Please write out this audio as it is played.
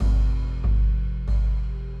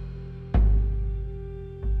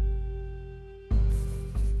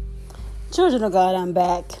Children of God, I'm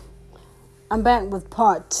back. I'm back with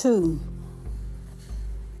part 2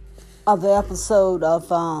 of the episode of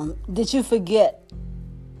Did You Forget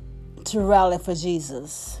to Rally for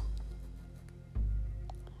Jesus?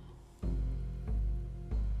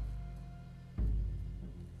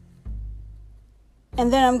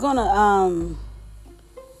 And then I'm going to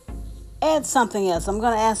add something else. I'm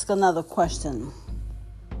going to ask another question.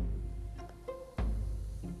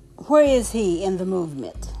 Where is he in the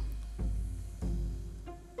movement?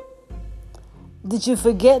 Did you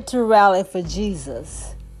forget to rally for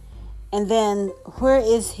Jesus? And then, where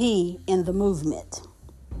is he in the movement?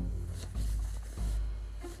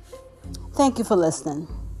 Thank you for listening.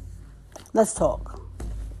 Let's talk.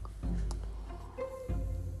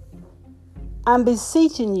 I'm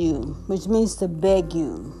beseeching you, which means to beg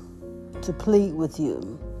you, to plead with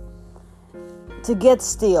you, to get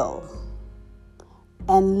still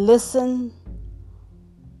and listen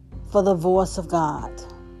for the voice of God.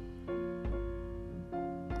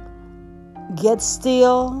 Get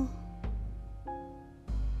still,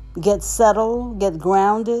 get settled, get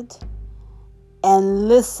grounded, and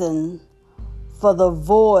listen for the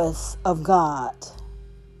voice of God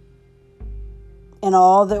in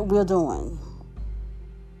all that we're doing.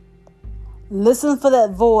 Listen for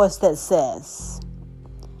that voice that says,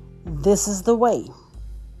 "This is the way.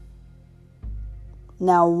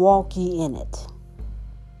 Now walk ye in it."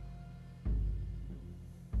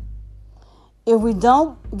 If we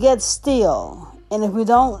don't get still and if we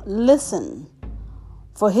don't listen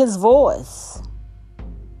for his voice,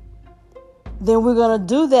 then we're going to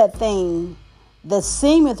do that thing that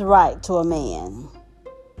seemeth right to a man.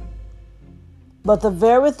 But the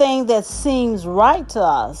very thing that seems right to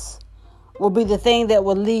us will be the thing that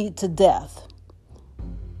will lead to death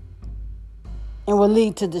and will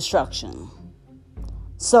lead to destruction.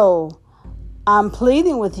 So I'm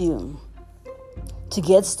pleading with you to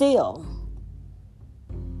get still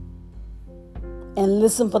and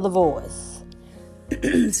listen for the voice.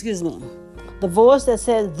 Excuse me. The voice that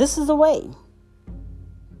says, "This is the way.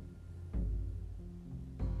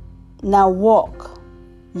 Now walk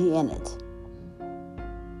ye in it."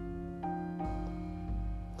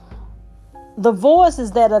 The voice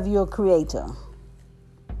is that of your Creator.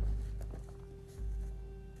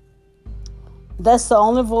 That's the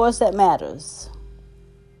only voice that matters.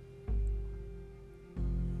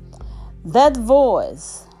 That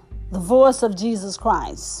voice, the voice of Jesus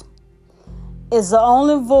Christ, is the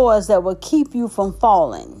only voice that will keep you from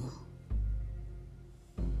falling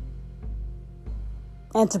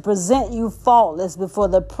and to present you faultless before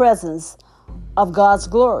the presence of God's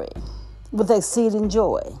glory with exceeding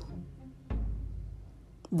joy.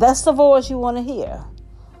 That's the voice you want to hear.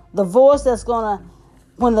 The voice that's going to,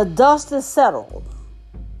 when the dust is settled,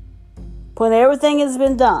 when everything has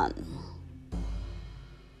been done,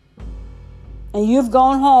 and you've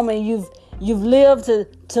gone home and you've lived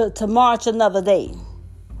to march another day.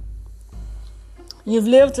 You've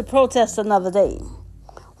lived to protest another day.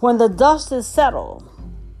 When the dust is settled,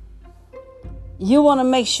 you want to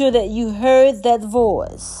make sure that you heard that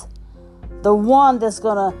voice, the one that's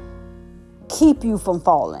going to keep you from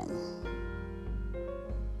falling.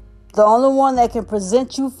 The only one that can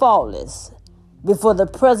present you faultless before the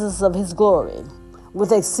presence of his glory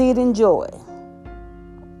with exceeding joy.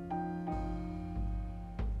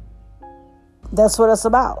 That's what it's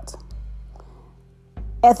about.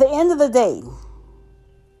 At the end of the day,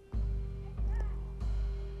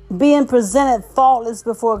 being presented faultless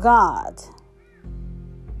before God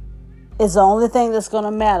is the only thing that's going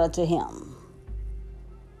to matter to him.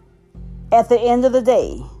 At the end of the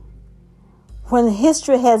day, when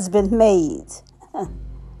history has been made,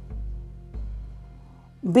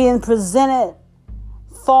 being presented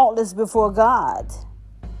faultless before God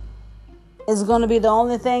is going to be the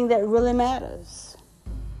only thing that really matters.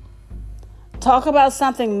 Talk about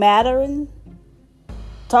something mattering.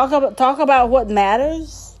 Talk about what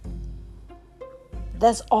matters.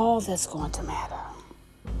 That's all that's going to matter.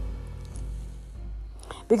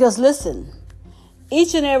 Because listen,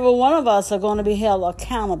 each and every one of us are going to be held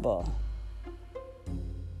accountable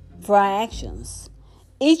for our actions.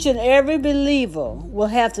 Each and every believer will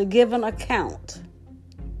have to give an account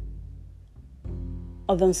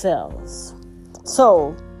of themselves.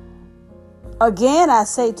 So, again, I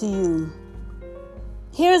say to you,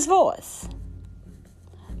 hear his voice.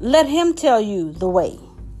 Let him tell you the way.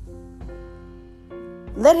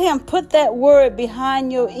 Let him put that word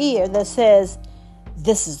behind your ear that says,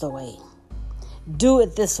 "This is the way. Do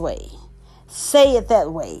it this way. Say it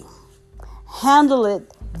that way. Handle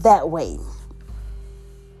it that way."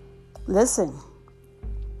 Listen,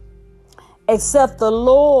 Except the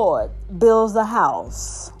Lord builds the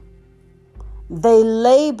house, they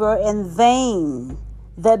labor in vain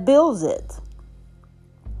that builds it.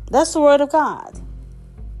 That's the word of God.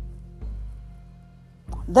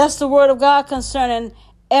 That's the word of God concerning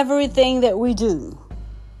everything that we do.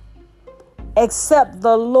 Except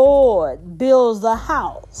the Lord builds the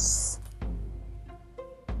house,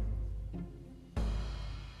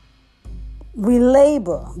 we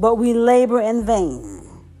labor, but we labor in vain.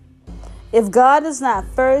 If God is not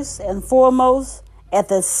first and foremost at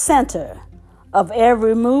the center of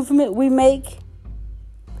every movement we make,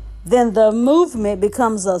 then the movement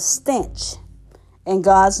becomes a stench in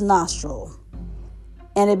God's nostril,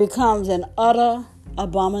 and it becomes an utter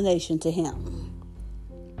abomination to Him.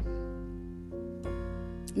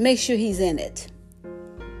 Make sure He's in it.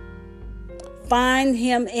 Find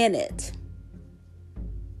Him in it.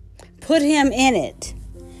 Put Him in it.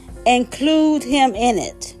 Include Him in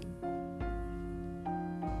it.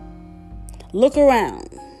 Look around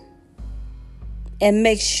and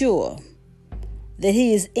make sure that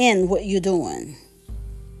He is in what you're doing.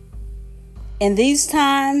 In these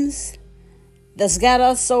times that's got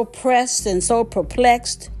us so pressed and so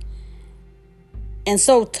perplexed and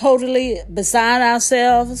so totally beside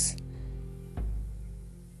ourselves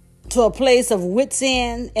to a place of wit's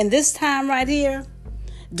end, in this time right here,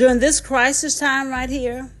 during this crisis time right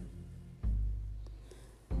here,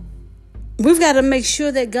 we've got to make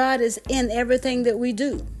sure that God is in everything that we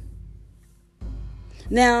do.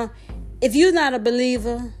 Now, if you're not a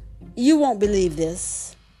believer, you won't believe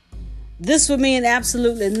this. This will mean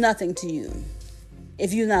absolutely nothing to you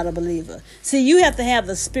if you're not a believer. See, you have to have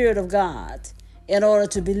the Spirit of God in order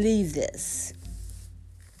to believe this.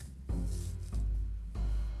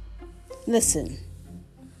 Listen.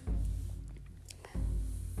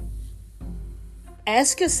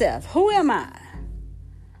 Ask yourself, who am I?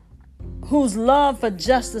 Whose love for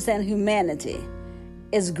justice and humanity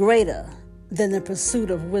is greater than the pursuit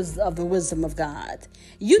of the wisdom of God.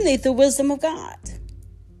 You need the wisdom of God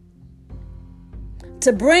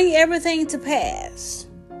to bring everything to pass.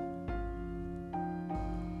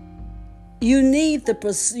 You need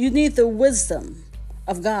the wisdom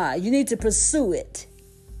of God. You need to pursue it.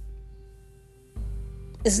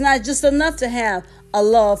 It's not just enough to have a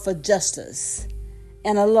love for justice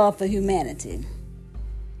and a love for humanity.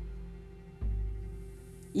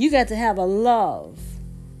 You got to have a love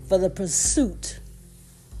for the pursuit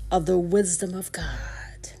of the wisdom of God.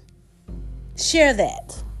 Share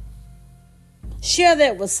that. Share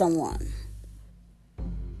that with someone.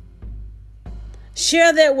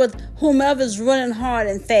 Share that with whomever's running hard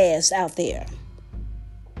and fast out there.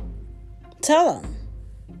 Tell them.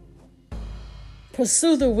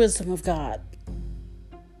 Pursue the wisdom of God.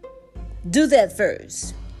 Do that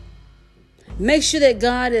first. Make sure that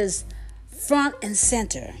God is front and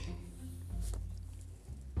center.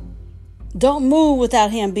 Don't move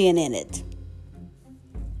without Him being in it.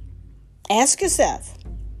 Ask yourself,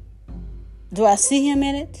 do I see Him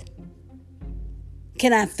in it?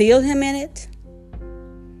 Can I feel Him in it?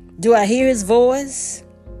 Do I hear His voice?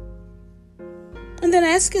 And then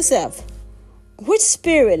ask yourself, which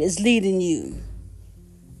spirit is leading you?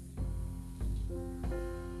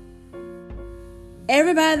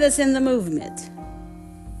 Everybody that's in the movement,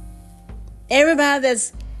 everybody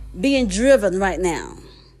that's being driven right now,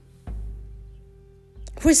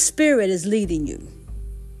 which spirit is leading you?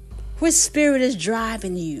 Which spirit is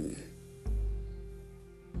driving you?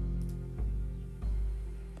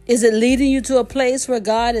 Is it leading you to a place where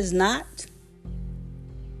God is not?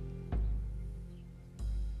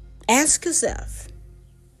 Ask yourself.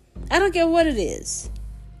 I don't care what it is.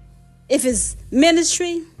 If it's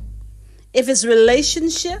ministry, if it's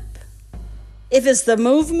relationship, if it's the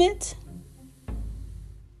movement,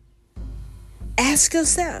 ask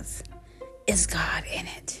yourself, is God in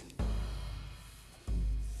it?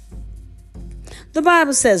 The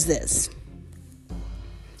Bible says this,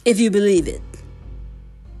 if you believe it.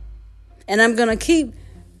 And I'm going to keep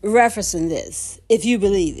referencing this, if you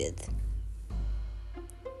believe it.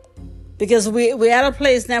 Because we're at a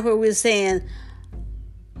place now where we're saying,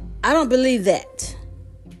 I don't believe that.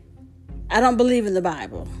 I don't believe in the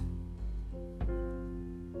Bible.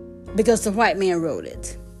 Because the white man wrote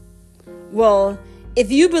it. Well, if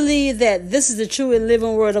you believe that this is the true and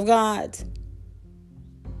living word of God,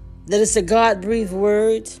 that it's a God-breathed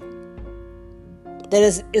word,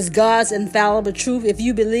 that is God's infallible truth, if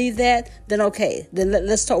you believe that, then okay, then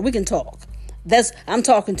let's talk. We can talk. I'm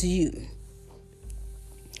talking to you.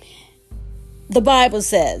 The Bible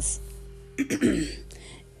says,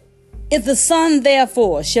 if the Son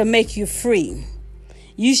therefore shall make you free,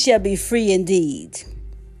 you shall be free indeed.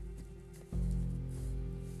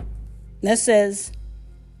 that says,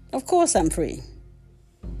 of course I'm free.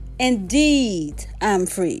 Indeed, I'm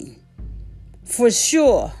free. For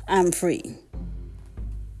sure, I'm free.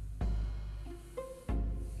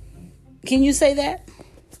 Can you say that?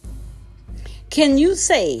 Can you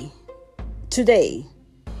say today,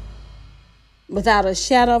 without a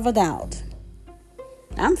shadow of a doubt,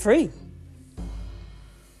 I'm free?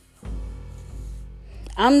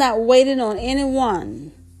 I'm not waiting on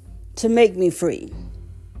anyone to make me free.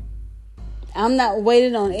 I'm not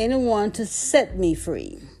waiting on anyone to set me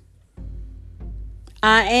free.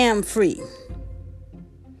 I am free.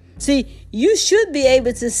 See, you should be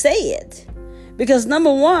able to say it because,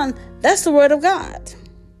 number one, that's the word of God.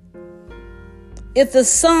 If the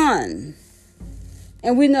Son,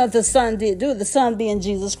 and we know if the Son did do it, the Son being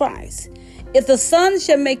Jesus Christ, if the Son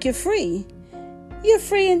shall make you free, you're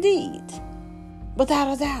free indeed,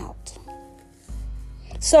 without a doubt.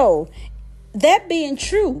 So, that being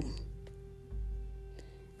true,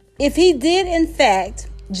 if he did, in fact,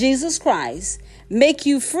 Jesus Christ, make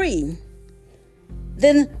you free,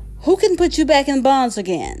 then who can put you back in bonds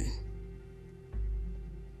again?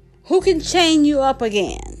 Who can chain you up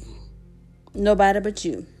again? Nobody but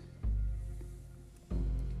you.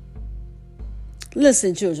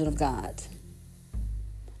 Listen, children of God.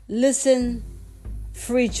 Listen,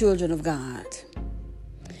 free children of God.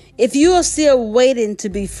 If you are still waiting to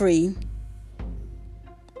be free,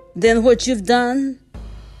 then what you've done,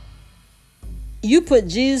 you put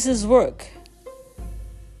Jesus' work,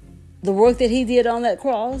 the work that he did on that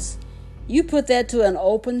cross, you put that to an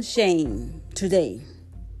open shame today.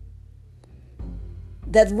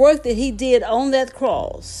 That work that he did on that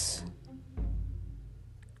cross,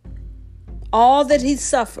 all that he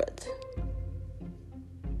suffered,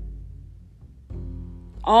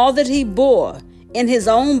 all that he bore in his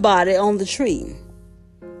own body on the tree,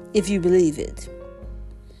 if you believe it,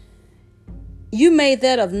 you made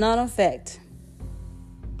that of none effect,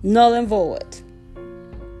 null and void,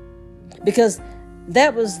 because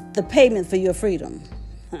that was the payment for your freedom.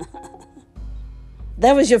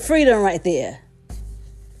 That was your freedom right there.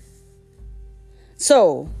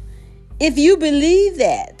 So, if you believe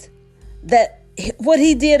that what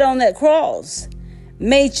he did on that cross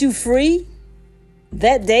made you free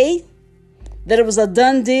that day, that it was a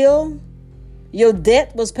done deal, your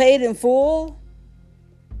debt was paid in full,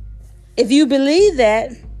 if you believe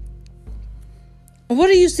that, what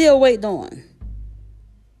are you still waiting on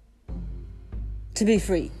to be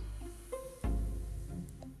free?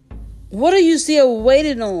 What are you still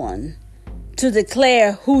waiting on to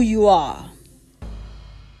declare who you are?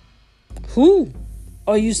 Who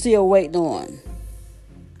are you still waiting on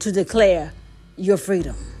to declare your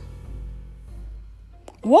freedom?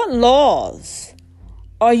 What laws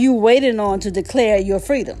are you waiting on to declare your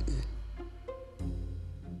freedom?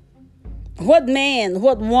 What man,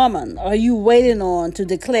 what woman are you waiting on to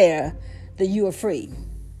declare that you are free?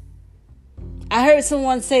 I heard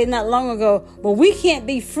someone say not long ago, well, we can't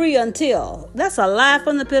be free until. That's a lie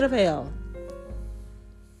from the pit of hell.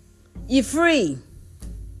 You're free.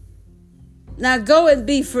 Now go and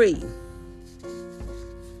be free.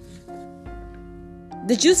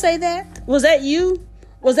 Did you say that? Was that you?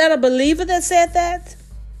 Was that a believer that said that?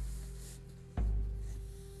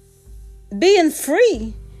 Being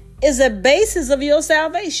free is the basis of your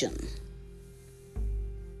salvation.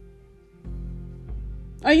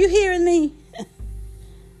 Are you hearing me?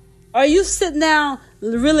 Are you sitting down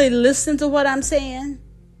really listening to what I'm saying?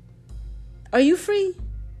 Are you free?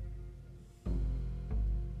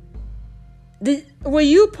 Were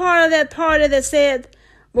you part of that party that said,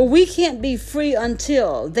 well, we can't be free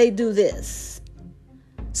until they do this?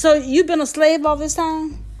 So you've been a slave all this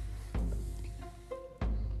time?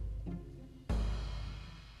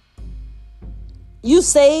 You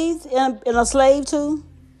saved and a slave too?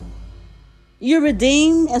 You're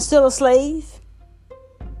redeemed and still a slave?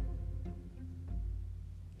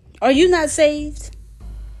 Are you not saved?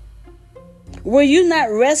 Were you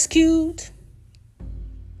not rescued?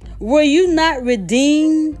 Were you not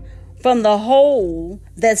redeemed from the hold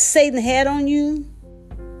that Satan had on you?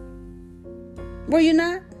 Were you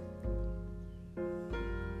not?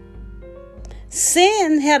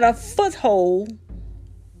 Sin had a foothold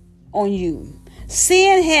on you.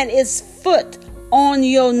 Sin had its foot on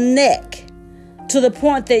your neck to the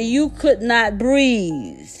point that you could not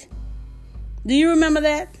breathe. Do you remember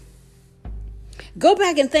that? Go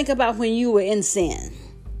back and think about when you were in sin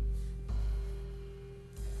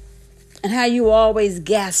and how you were always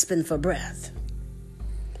gasping for breath,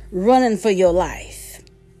 running for your life,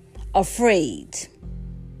 afraid.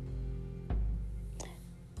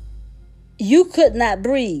 You could not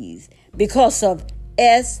breathe because of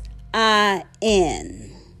SIN.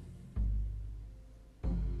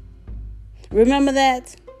 Remember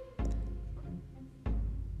that?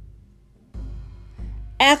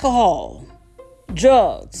 Alcohol,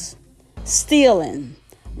 drugs, stealing,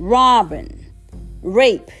 robbing,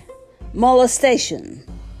 rape, molestation,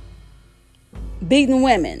 beating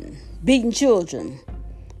women, beating children,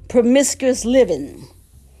 promiscuous living,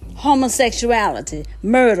 homosexuality,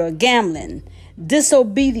 murder, gambling,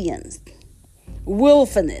 disobedience,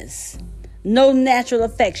 willfulness, no natural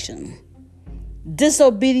affection,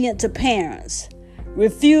 disobedient to parents,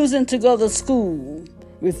 refusing to go to school,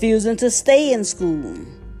 refusing to stay in school,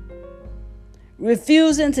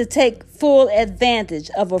 refusing to take full advantage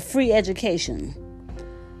of a free education.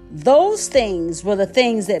 Those things were the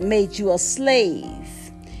things that made you a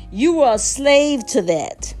slave. You were a slave to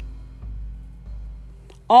that.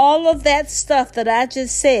 All of that stuff that I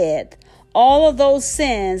just said, all of those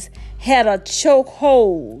sins had a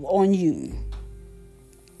chokehold on you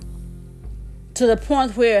to the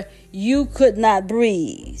point where you could not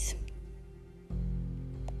breathe.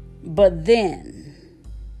 But then,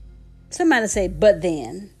 somebody say, but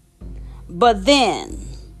then,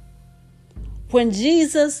 when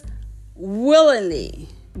Jesus willingly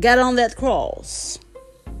got on that cross,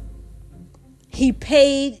 he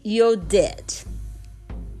paid your debt.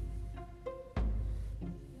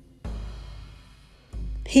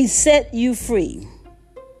 He set you free.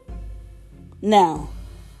 Now,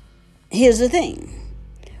 here's the thing.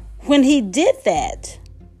 When he did that,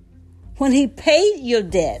 when he paid your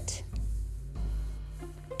debt,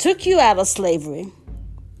 took you out of slavery,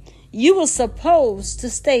 you were supposed to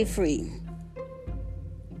stay free.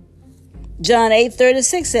 John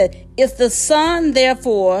 8:36 said, if the Son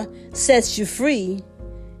therefore sets you free,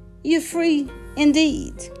 you're free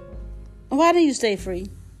indeed. Why do you stay free?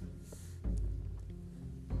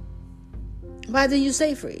 Why do you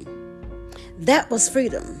stay free? That was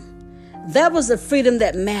freedom. That was the freedom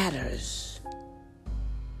that matters.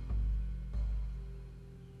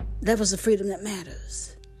 That was the freedom that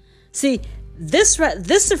matters. See, this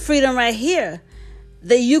is the freedom right here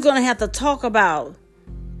that you're going to have to talk about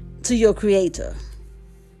to your Creator.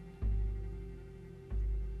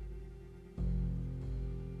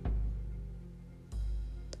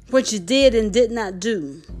 What you did and did not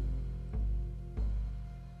do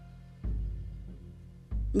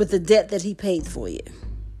with the debt that he paid for you.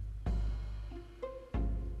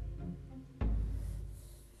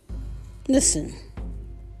 Listen.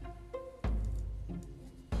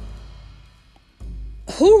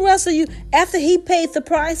 Who wrestled you after he paid the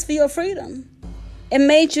price for your freedom and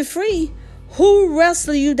made you free? Who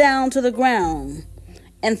wrestled you down to the ground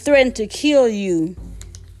and threatened to kill you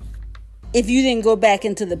if you didn't go back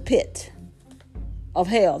into the pit of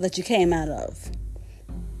hell that you came out of?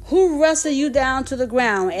 Who wrestled you down to the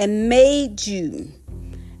ground and made you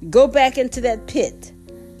go back into that pit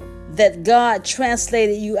that God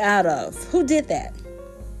translated you out of? Who did that?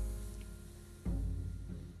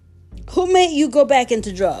 Who made you go back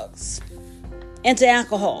into drugs, into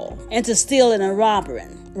alcohol, into stealing and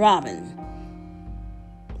robbing,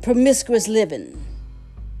 promiscuous living,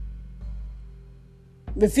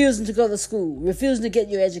 refusing to go to school, refusing to get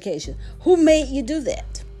your education? Who made you do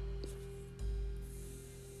that?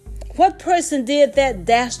 What person did that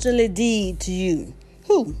dastardly deed to you?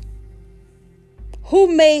 Who?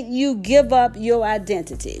 Who made you give up your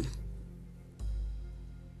identity?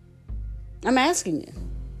 I'm asking you.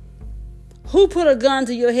 Who put a gun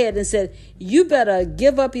to your head and said, you better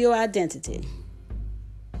give up your identity?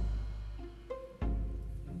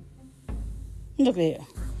 Look here.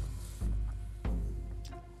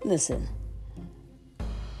 Listen.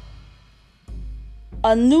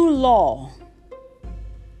 A new law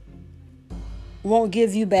won't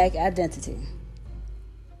give you back identity.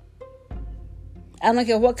 I don't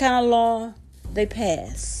care what kind of law they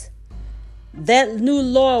pass. That new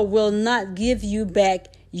law will not give you back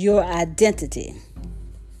your identity.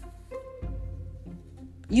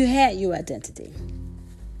 You had your identity.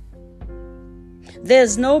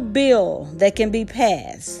 There's no bill that can be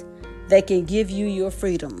passed that can give you your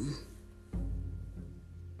freedom.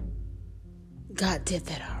 God did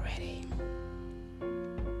that already.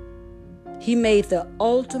 He made the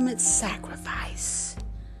ultimate sacrifice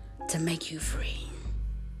to make you free.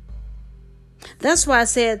 That's why I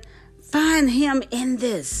said, find him in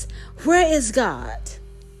this. Where is God?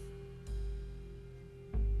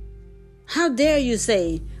 How dare you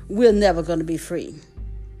say we're never going to be free?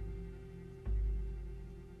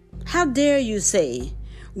 How dare you say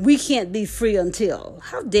we can't be free until?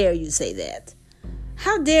 How dare you say that?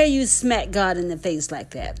 How dare you smack God in the face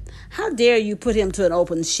like that? How dare you put him to an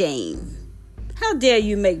open shame? How dare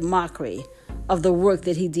you make mockery of the work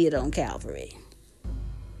that he did on Calvary?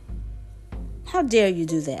 How dare you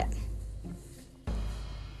do that?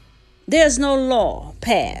 There's no law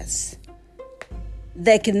passed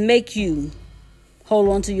that can make you hold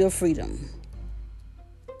on to your freedom.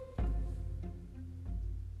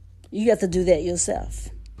 You have to do that yourself.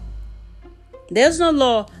 There's no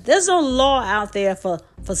law out there for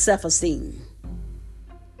self-esteem.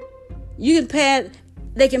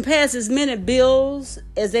 They can pass as many bills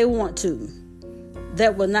as they want to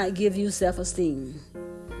that will not give you self-esteem.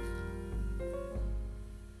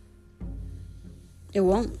 It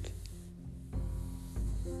won't.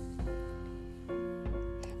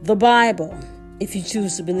 The Bible, if you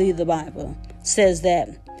choose to believe the Bible, says that,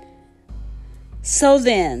 so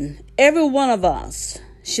then, every one of us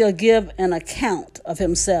shall give an account of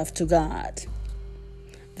himself to God.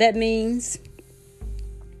 That means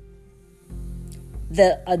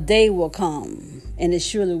that a day will come, and it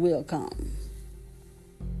surely will come.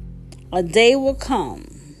 A day will come.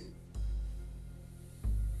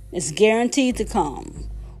 It's guaranteed to come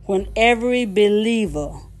when every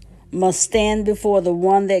believer must stand before the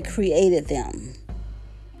one that created them.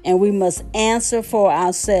 And we must answer for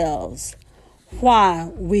ourselves why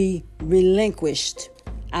we relinquished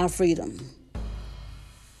our freedom.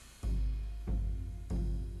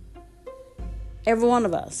 Every one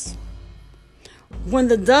of us. When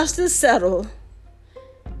the dust is settled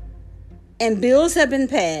and bills have been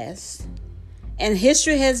passed and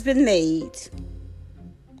history has been made,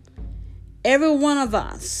 every one of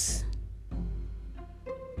us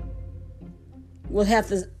will have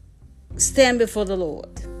to stand before the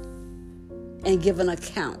Lord and give an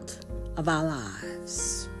account of our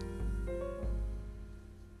lives.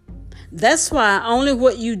 That's why only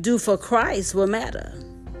what you do for Christ will matter.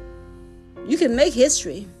 You can make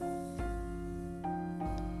history,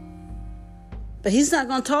 but he's not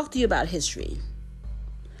going to talk to you about history.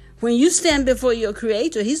 When you stand before your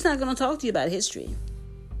Creator, he's not going to talk to you about history.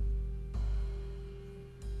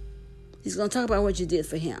 He's going to talk about what you did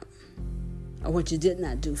for him or what you did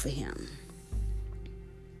not do for him.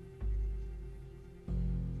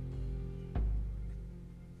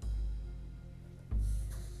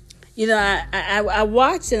 You know, I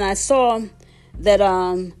watched and I saw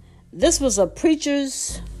that this was a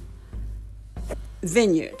preacher's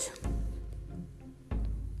vineyard.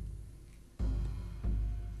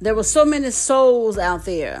 There were so many souls out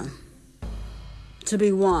there to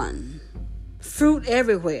be won. Fruit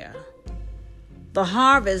everywhere. The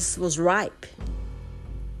harvest was ripe.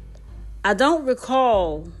 I don't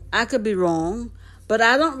recall, I could be wrong, but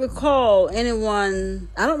I don't recall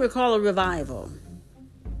a revival.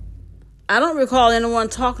 I don't recall anyone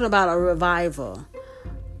talking about a revival.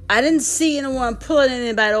 I didn't see anyone pulling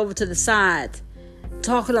anybody over to the side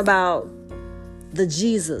talking about the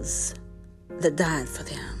Jesus that died for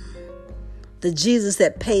them. The Jesus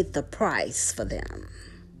that paid the price for them.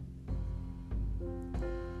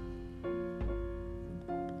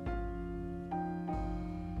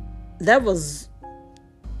 The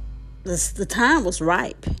time was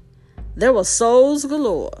ripe. There were souls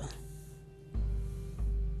galore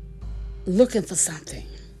looking for something,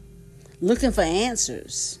 looking for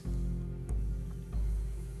answers.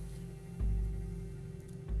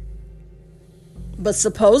 But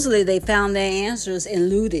supposedly they found their answers in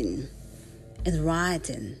looting, in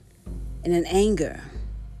rioting, and in anger,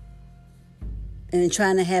 and in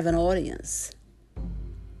trying to have an audience.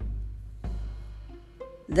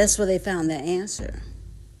 That's where they found their answer.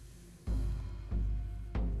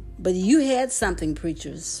 But you had something,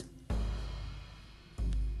 preachers,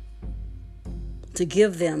 to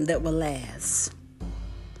give them that will last.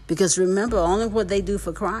 Because remember, only what they do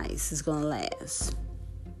for Christ is going to last.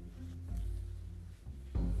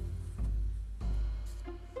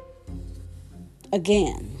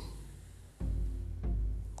 Again,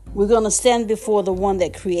 we're going to stand before the one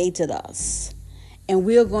that created us. And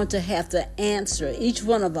we're going to have to answer, each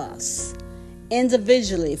one of us,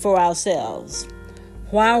 individually for ourselves,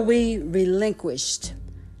 why we relinquished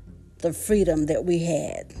the freedom that we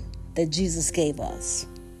had, that Jesus gave us.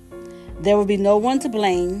 There will be no one to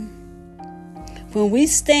blame. When we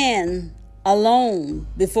stand alone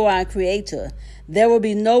before our Creator, there will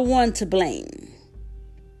be no one to blame,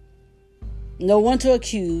 no one to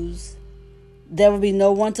accuse. There will be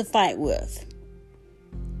no one to fight with.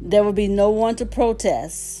 There will be no one to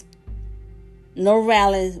protest. No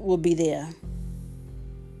rally will be there.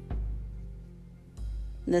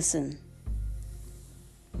 Listen.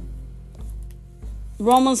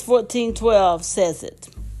 Romans 14:12 says it.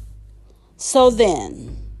 So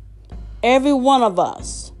then, every one of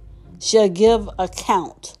us shall give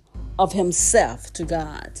account of himself to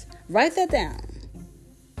God. Write that down.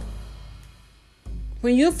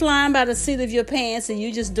 When you're flying by the seat of your pants and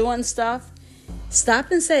you're just doing stuff, stop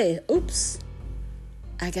and say, oops,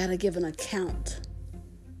 I got to give an account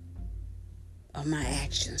of my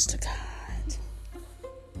actions to God.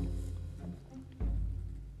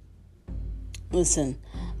 Listen,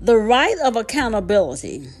 the right of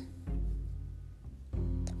accountability,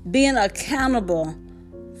 being accountable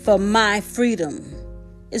for my freedom,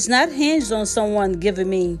 is not hinged on someone giving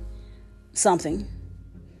me something,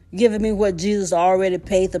 giving me what Jesus already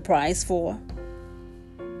paid the price for.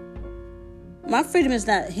 My freedom is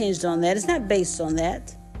not hinged on that. It's not based on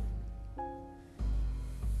that.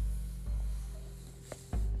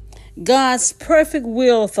 God's perfect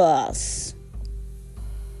will for us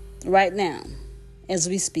right now, as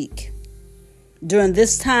we speak, during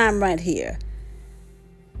this time right here,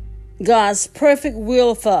 God's perfect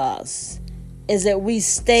will for us is that we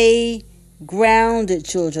stay grounded,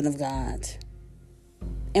 children of God,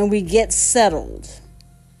 and we get settled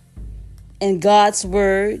in God's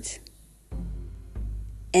word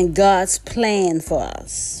and God's plan for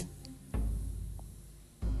us.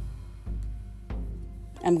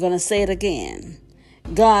 I'm going to say it again.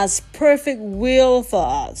 God's perfect will for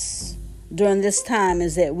us during this time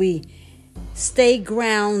is that we stay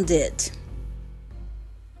grounded.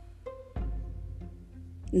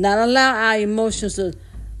 Not allow our emotions to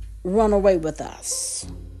run away with us,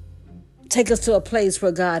 take us to a place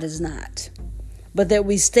where God is not. But that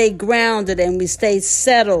we stay grounded and we stay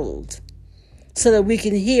settled so that we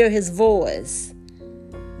can hear his voice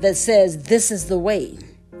that says, this is the way.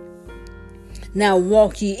 Now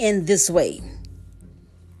walk ye in this way.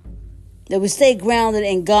 That we stay grounded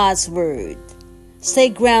in God's word. Stay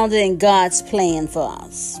grounded in God's plan for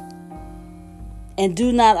us. And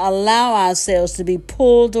do not allow ourselves to be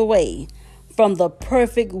pulled away from the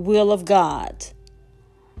perfect will of God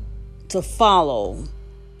to follow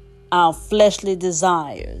our fleshly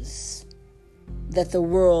desires that the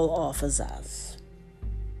world offers us.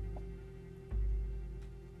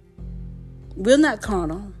 We're not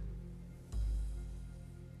carnal.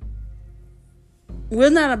 We're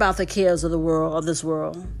not about the cares of the world, of this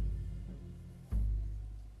world.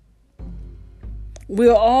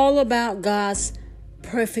 We're all about God's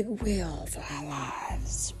perfect will for our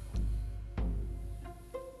lives.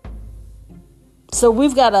 So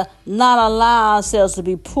we've got to not allow ourselves to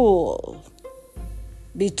be pulled,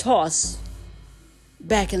 be tossed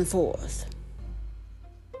back and forth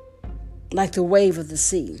like the wave of the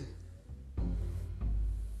sea.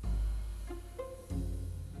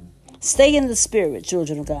 Stay in the Spirit,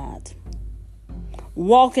 children of God.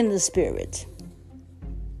 Walk in the Spirit.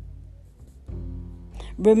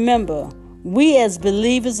 Remember, we as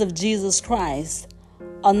believers of Jesus Christ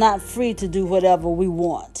are not free to do whatever we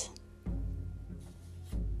want.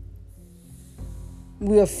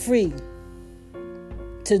 We are free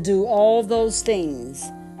to do all those things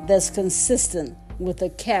that's consistent with the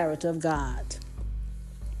character of God.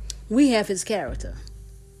 We have his character.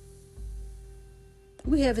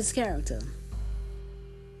 We have his character.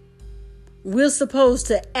 We're supposed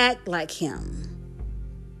to act like him.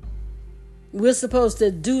 We're supposed to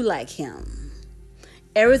do like him.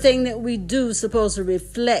 Everything that we do is supposed to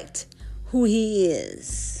reflect who he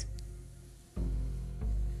is.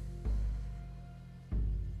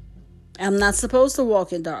 I'm not supposed to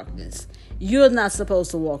walk in darkness. You're not supposed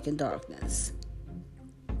to walk in darkness.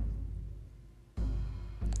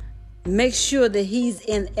 Make sure that he's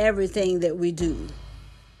in everything that we do.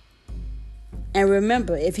 And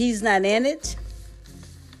remember, if he's not in it,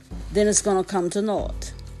 then it's going to come to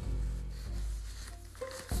naught.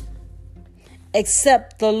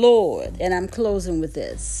 Except the Lord, and I'm closing with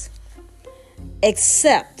this.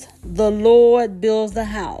 Except the Lord builds the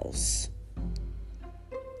house,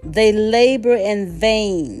 they labor in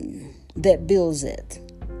vain that builds it.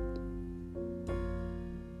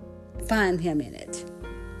 Find him in it.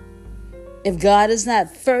 If God is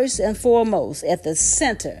not first and foremost at the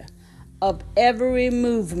center of every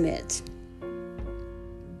movement,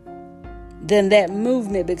 then that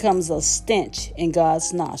movement becomes a stench in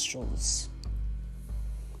God's nostrils.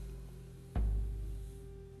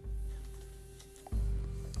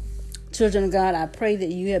 Children of God, I pray that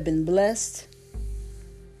you have been blessed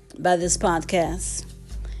by this podcast.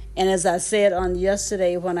 And as I said on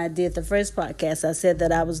yesterday when I did the first podcast, I said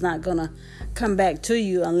that I was not going to come back to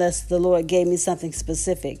you unless the Lord gave me something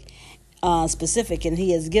specific. And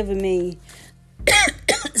he has given me,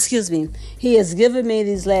 he has given me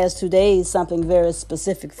these last 2 days something very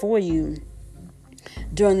specific for you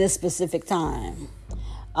during this specific time.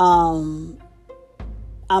 I'm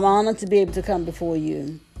honored to be able to come before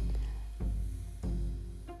you.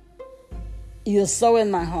 You're so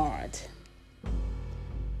in my heart.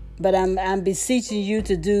 But I'm beseeching you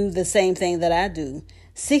to do the same thing that I do.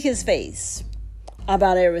 Seek his face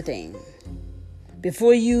about everything.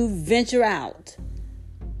 Before you venture out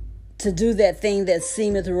to do that thing that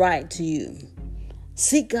seemeth right to you,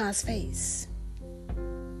 seek God's face.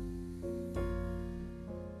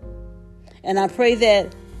 And I pray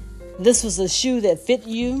that this was a shoe that fit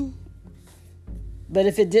you. But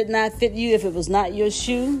if it did not fit you, if it was not your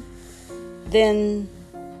shoe, then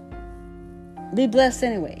be blessed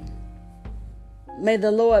anyway. May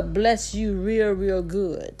the Lord bless you real, real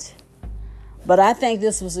good. But I think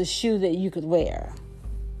this was a shoe that you could wear.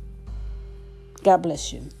 God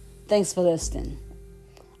bless you. Thanks for listening.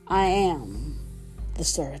 I am the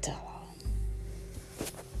storyteller.